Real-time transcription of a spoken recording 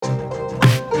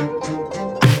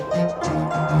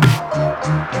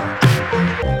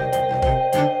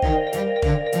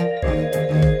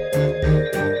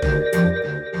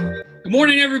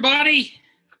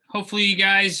Hopefully you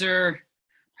guys are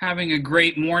having a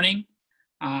great morning.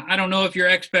 I don't know if your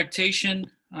expectation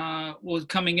was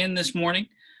coming in this morning,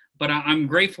 but I'm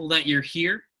grateful that you're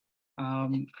here.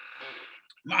 Um,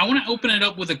 I want to open it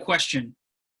up with a question.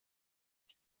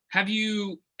 Have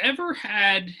you ever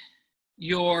had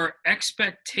your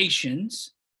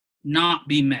expectations not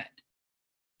be met?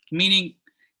 Meaning,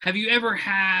 have you ever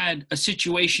had a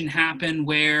situation happen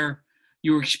where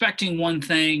you were expecting one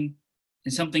thing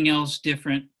and something else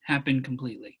different happened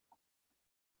completely?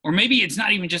 Or maybe it's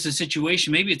not even just a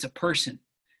situation, maybe it's a person.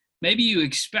 Maybe you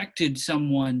expected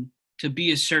someone to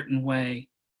be a certain way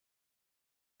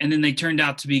and then they turned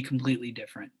out to be completely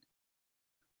different.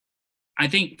 I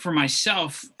think for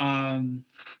myself,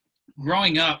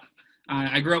 growing up,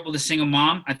 I grew up with a single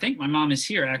mom. I think my mom is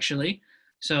here actually.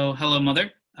 So hello,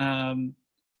 mother.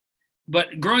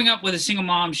 But growing up with a single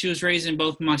mom, she was raising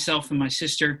both myself and my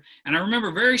sister. And I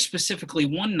remember very specifically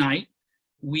one night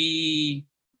we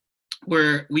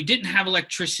didn't have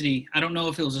electricity. I don't know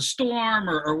if it was a storm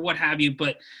or what have you,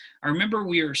 but I remember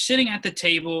we were sitting at the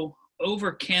table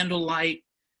over candlelight,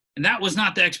 and that was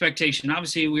not the expectation.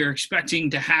 Obviously, we were expecting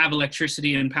to have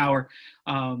electricity and power,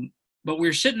 but we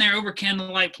were sitting there over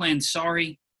candlelight playing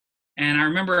Sorry. And I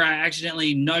remember I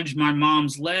accidentally nudged my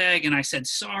mom's leg and I said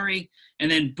sorry. And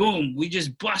then boom, we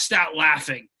just bust out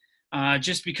laughing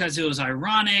just because it was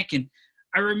ironic. And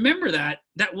I remember that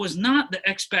was not the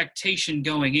expectation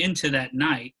going into that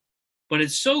night. But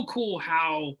it's so cool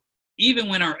how even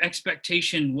when our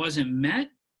expectation wasn't met,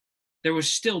 there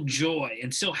was still joy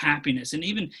and still happiness. And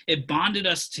even it bonded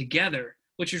us together,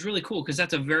 which is really cool because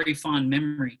that's a very fond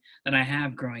memory that I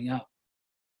have growing up.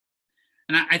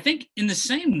 And I think in the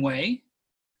same way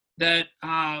that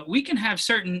we can have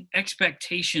certain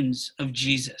expectations of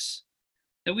Jesus,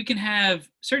 that we can have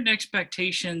certain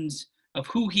expectations of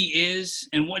who he is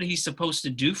and what he's supposed to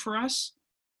do for us.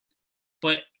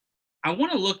 But I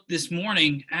want to look this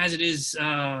morning, as it is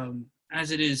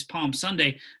Palm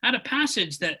Sunday, at a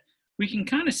passage that we can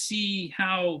kind of see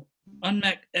how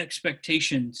unmet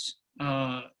expectations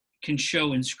can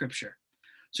show in Scripture.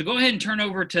 So go ahead and turn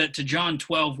over to John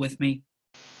 12 with me.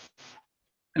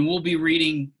 And we'll be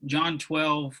reading John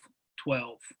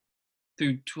 12:12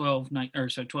 through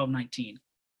 12:19.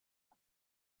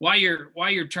 While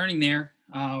you're turning there,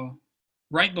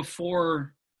 right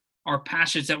before our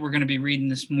passage that we're going to be reading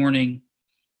this morning,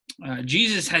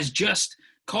 Jesus has just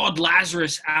called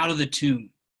Lazarus out of the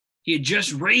tomb. He had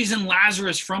just raised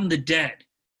Lazarus from the dead.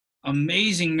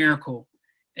 Amazing miracle.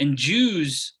 And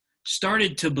Jews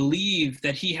started to believe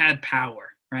that he had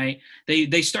power, right?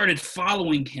 They started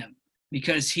following him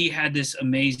because he had this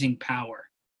amazing power.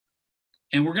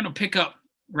 And we're going to pick up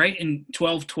right in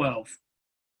 12:12.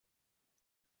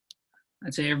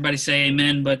 I'd say everybody say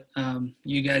amen, but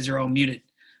you guys are all muted,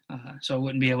 so I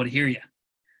wouldn't be able to hear you.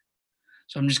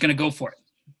 So I'm just going to go for it.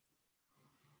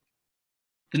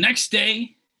 The next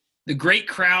day, the great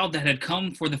crowd that had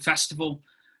come for the festival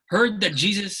heard that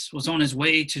Jesus was on his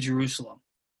way to Jerusalem.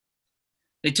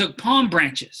 They took palm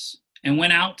branches and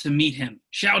went out to meet him,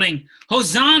 shouting,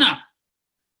 "Hosanna!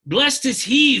 Blessed is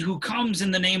he who comes in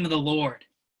the name of the Lord.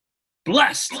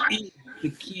 Blessed is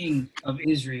the King of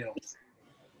Israel."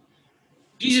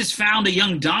 Jesus found a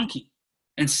young donkey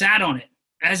and sat on it.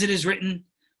 As it is written,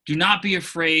 "Do not be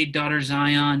afraid, daughter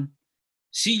Zion.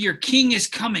 See, your king is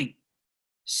coming,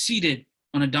 seated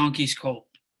on a donkey's colt."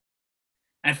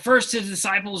 At first, his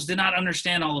disciples did not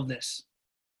understand all of this.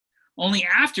 Only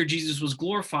after Jesus was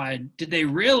glorified did they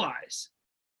realize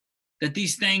that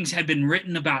these things had been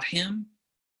written about him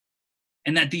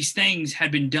and that these things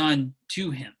had been done to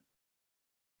him.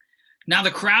 Now the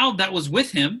crowd that was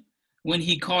with him when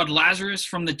he called Lazarus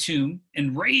from the tomb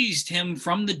and raised him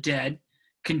from the dead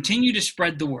continued to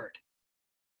spread the word.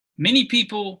 Many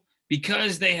people,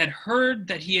 because they had heard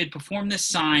that he had performed this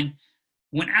sign,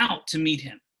 went out to meet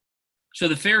him. So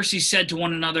the Pharisees said to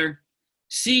one another,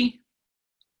 "See,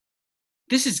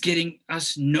 this is getting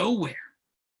us nowhere.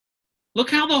 Look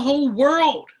how the whole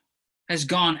world has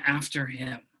gone after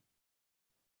him."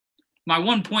 My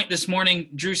one point this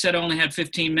morning, Drew said I only had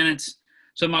 15 minutes.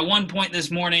 So my one point this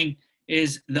morning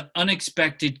is the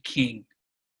unexpected king.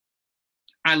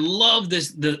 I love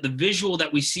this, the visual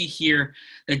that we see here,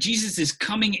 that Jesus is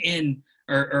coming in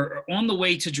or on the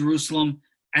way to Jerusalem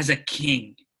as a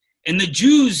king. And the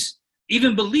Jews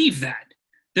even believe that.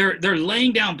 They're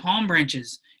laying down palm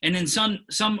branches. And in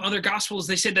some other gospels,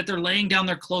 they said that they're laying down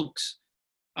their cloaks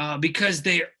because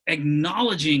they're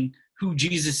acknowledging who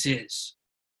Jesus is.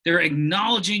 They're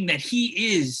acknowledging that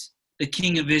he is the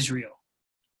King of Israel.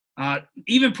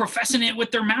 Even professing it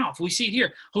with their mouth. We see it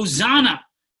here. Hosanna.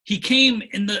 He came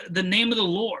in the name of the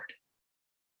Lord.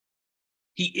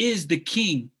 He is the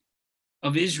King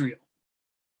of Israel.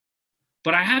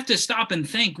 But I have to stop and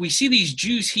think. We see these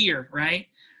Jews here, right?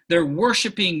 They're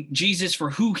worshiping Jesus for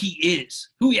who he is,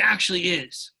 who he actually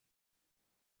is.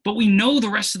 But we know the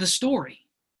rest of the story,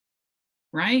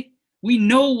 right? We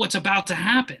know what's about to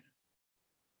happen.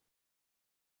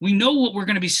 We know what we're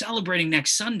going to be celebrating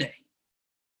next Sunday.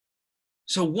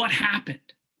 So what happened?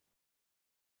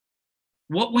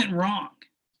 What went wrong?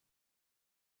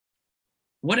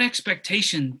 What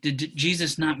expectation did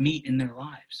Jesus not meet in their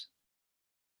lives?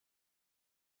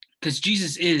 Because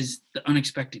Jesus is the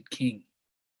unexpected king.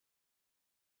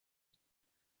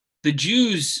 The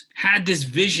Jews had this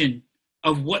vision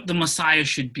of what the Messiah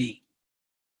should be,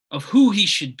 of who he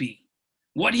should be,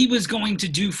 what he was going to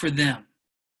do for them.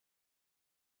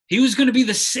 He was going to be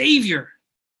the savior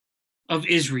of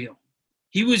Israel.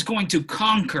 He was going to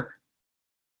conquer.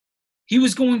 He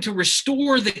was going to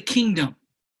restore the kingdom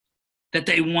that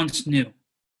they once knew.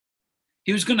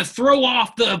 He was going to throw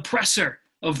off the oppressor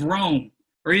of Rome,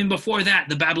 or even before that,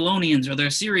 the Babylonians or the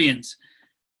Assyrians.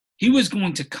 He was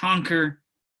going to conquer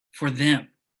for them.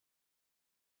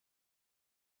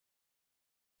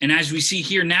 And as we see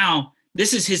here now,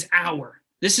 this is his hour.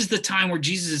 This is the time where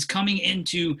Jesus is coming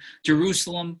into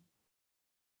Jerusalem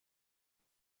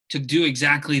to do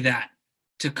exactly that,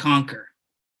 to conquer.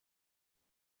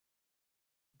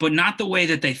 But not the way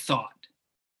that they thought,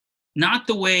 not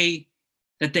the way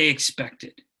that they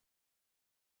expected.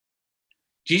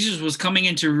 Jesus was coming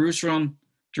into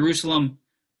Jerusalem,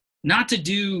 not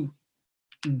to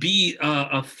be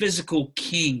a physical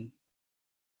king,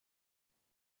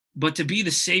 but to be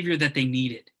the savior that they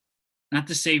needed, not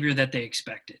the savior that they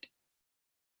expected.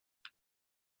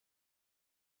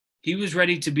 He was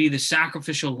ready to be the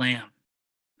sacrificial lamb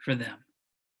for them.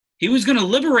 He was going to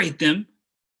liberate them,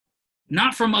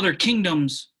 not from other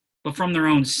kingdoms, but from their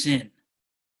own sin.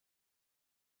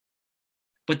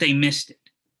 But they missed it.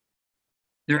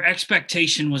 Their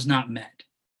expectation was not met.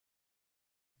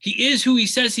 He is who he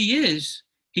says he is.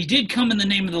 He did come in the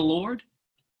name of the Lord.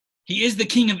 He is the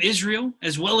King of Israel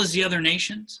as well as the other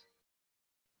nations.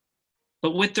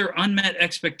 But with their unmet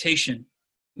expectation,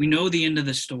 we know the end of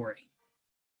the story,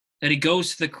 that he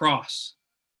goes to the cross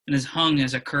and is hung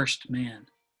as a cursed man.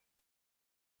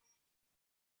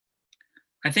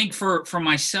 I think for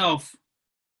myself,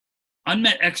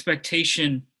 unmet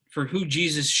expectation for who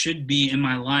Jesus should be in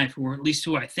my life, or at least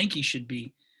who I think he should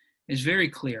be, is very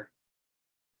clear.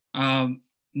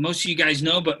 Most of you guys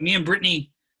know, but me and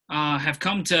Brittany have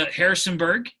come to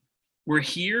Harrisonburg. We're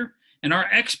here, and our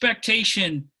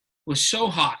expectation was so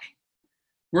high.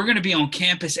 We're going to be on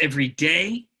campus every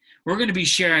day. We're going to be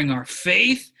sharing our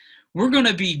faith. We're going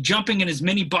to be jumping in as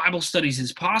many Bible studies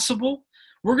as possible.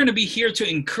 We're going to be here to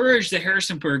encourage the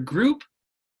Harrisonburg group.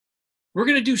 We're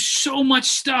going to do so much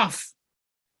stuff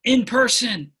in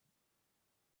person.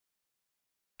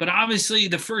 But obviously,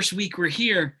 the first week we're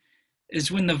here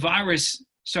is when the virus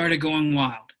started going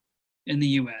wild in the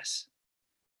U.S.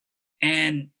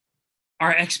 And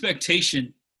our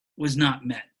expectation was not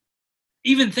met.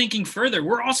 Even thinking further,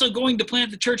 we're also going to plant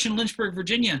the church in Lynchburg,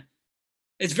 Virginia.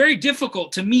 It's very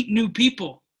difficult to meet new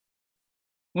people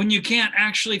when you can't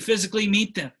actually physically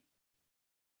meet them.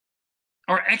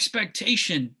 Our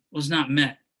expectation was not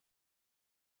met.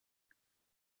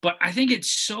 But I think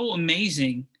it's so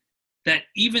amazing that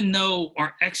even though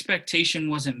our expectation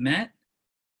wasn't met,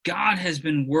 God has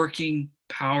been working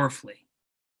powerfully.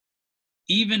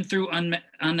 Even through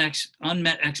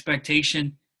unmet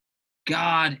expectation,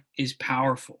 God is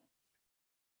powerful.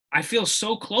 I feel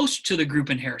so close to the group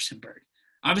in Harrisonburg.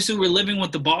 Obviously, we're living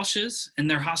with the Balshes and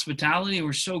their hospitality, and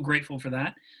we're so grateful for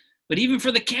that. But even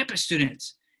for the campus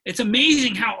students, it's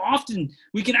amazing how often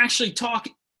we can actually talk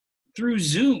through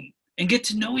Zoom and get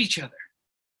to know each other.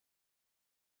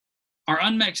 Our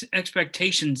unmet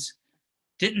expectations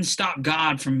didn't stop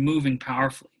God from moving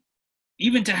powerfully,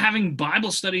 even to having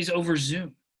Bible studies over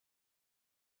Zoom.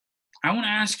 I want to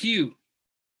ask you,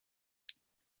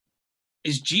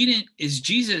 is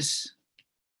Jesus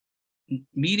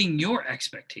meeting your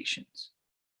expectations?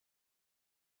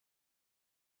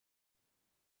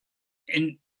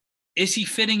 And is he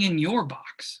fitting in your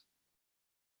box?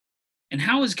 And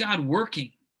how is God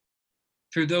working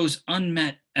through those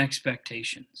unmet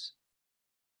expectations?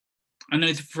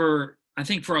 I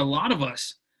think for a lot of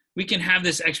us, we can have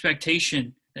this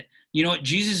expectation that, you know what,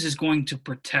 Jesus is going to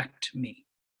protect me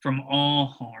from all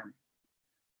harm.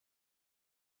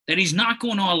 That he's not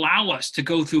going to allow us to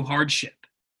go through hardship.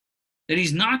 That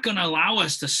he's not going to allow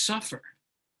us to suffer.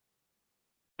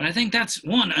 But I think that's,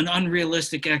 one, an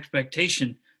unrealistic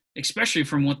expectation, especially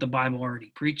from what the Bible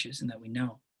already preaches and that we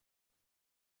know.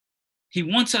 He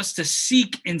wants us to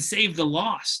seek and save the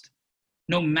lost,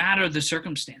 no matter the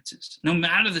circumstances, no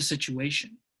matter the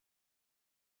situation.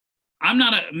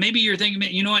 Maybe you're thinking,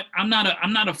 you know what? I'm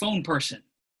not a phone person.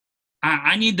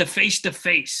 I need the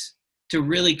face-to-face to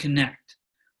really connect.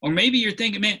 Or maybe you're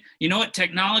thinking, man, you know what?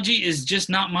 Technology is just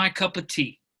not my cup of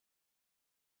tea.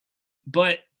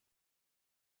 But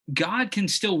God can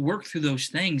still work through those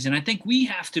things. And I think we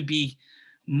have to be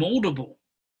moldable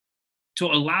to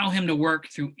allow him to work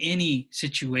through any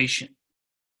situation.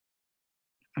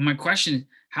 And my question is,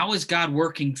 how is God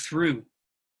working through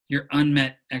your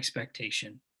unmet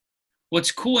expectation?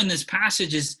 What's cool in this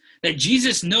passage is that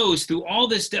Jesus knows through all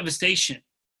this devastation,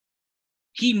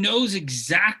 he knows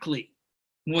exactly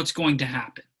what's going to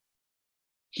happen.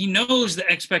 He knows the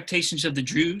expectations of the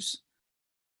Jews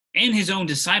and his own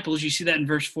disciples. You see that in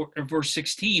verse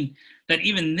 16, that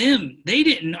even them, they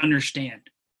didn't understand.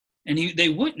 And they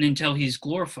wouldn't until he's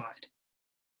glorified.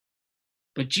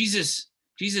 But Jesus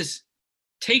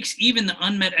takes even the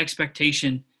unmet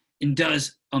expectation and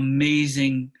does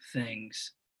amazing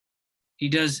things. He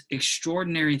does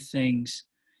extraordinary things.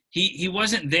 He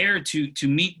wasn't there to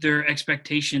meet their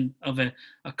expectation of a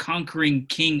conquering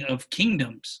king of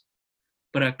kingdoms,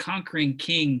 but a conquering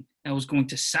king that was going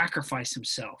to sacrifice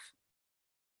himself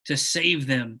to save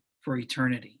them for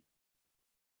eternity.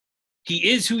 He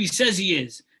is who he says he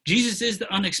is. Jesus is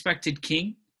the unexpected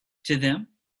king to them.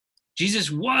 Jesus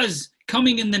was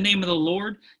coming in the name of the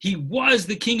Lord. He was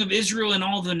the king of Israel and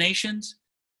all the nations,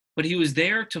 but he was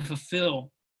there to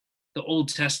fulfill the Old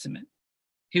Testament.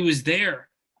 He was there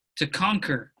to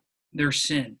conquer their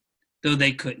sin, though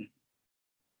they couldn't.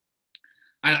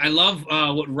 I love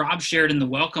what Rob shared in the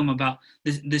welcome about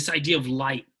this idea of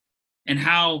light and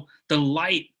how the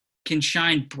light can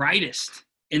shine brightest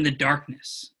in the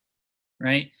darkness,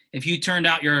 right? If you turned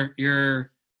out even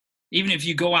if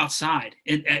you go outside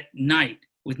at night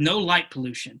with no light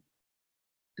pollution,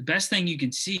 the best thing you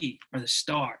can see are the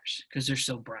stars because they're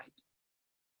so bright.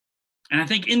 And I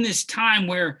think in this time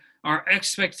where our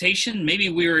expectation, maybe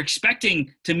we were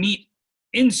expecting to meet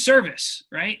in service,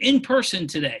 right? In person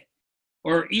today,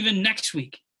 or even next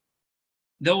week,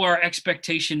 though our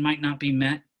expectation might not be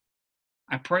met,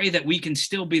 I pray that we can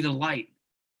still be the light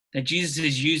that Jesus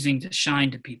is using to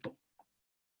shine to people.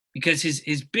 Because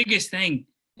his biggest thing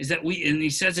is that and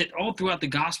he says it all throughout the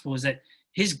gospel, is that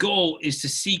his goal is to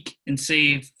seek and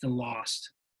save the lost.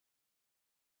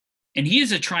 And he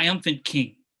is a triumphant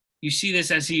king. You see this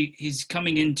as he's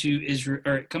coming into Israel,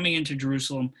 or coming into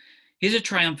Jerusalem. He's a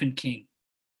triumphant king.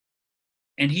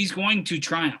 And he's going to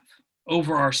triumph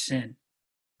over our sin.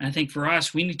 And I think for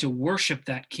us, we need to worship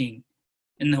that king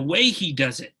in the way he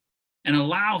does it and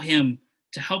allow him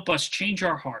to help us change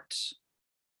our hearts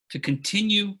to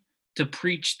continue to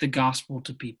preach the gospel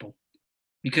to people.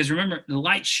 Because remember, the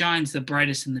light shines the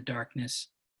brightest in the darkness.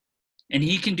 And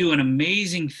he can do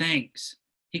amazing things.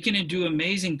 He can do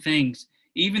amazing things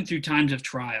even through times of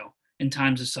trial and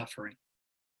times of suffering.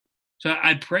 So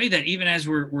I pray that even as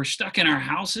we're stuck in our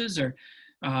houses, or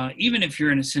even if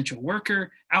you're an essential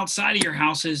worker outside of your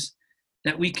houses,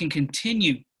 that we can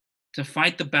continue to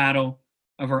fight the battle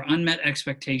of our unmet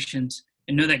expectations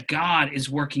and know that God is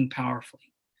working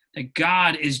powerfully, that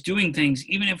God is doing things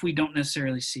even if we don't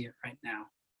necessarily see it right now.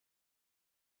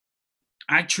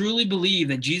 I truly believe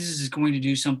that Jesus is going to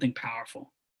do something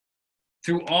powerful.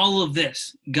 Through all of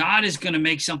this, God is going to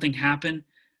make something happen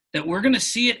that we're going to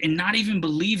see it and not even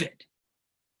believe it.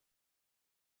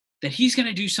 That he's going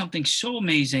to do something so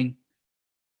amazing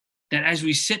that as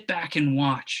we sit back and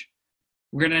watch,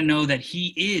 we're going to know that he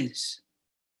is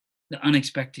the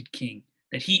unexpected king,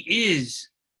 that he is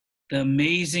the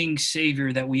amazing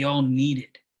savior that we all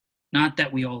needed, not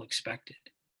that we all expected.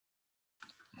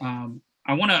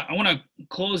 I want to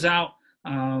close out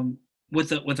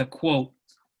with a quote,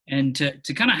 and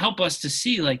to kind of help us to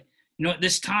see, like, you know,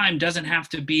 this time doesn't have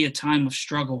to be a time of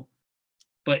struggle,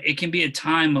 but it can be a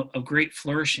time of great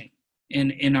flourishing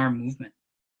in our movement.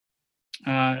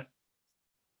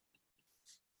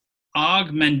 Og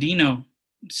Mandino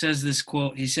says this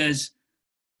quote. He says,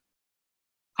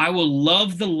 "I will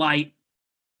love the light,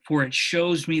 for it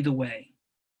shows me the way.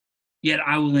 Yet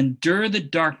I will endure the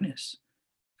darkness,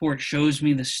 for it shows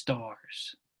me the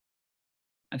stars."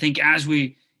 I think as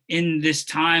we, in this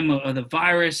time of the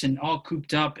virus and all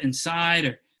cooped up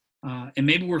inside, and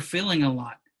maybe we're feeling a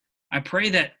lot, I pray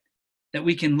that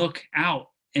we can look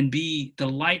out and be the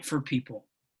light for people,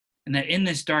 and that in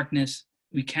this darkness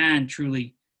we can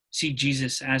truly see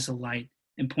Jesus as the light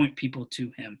and point people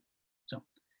to him. So,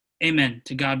 amen.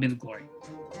 To God be the glory.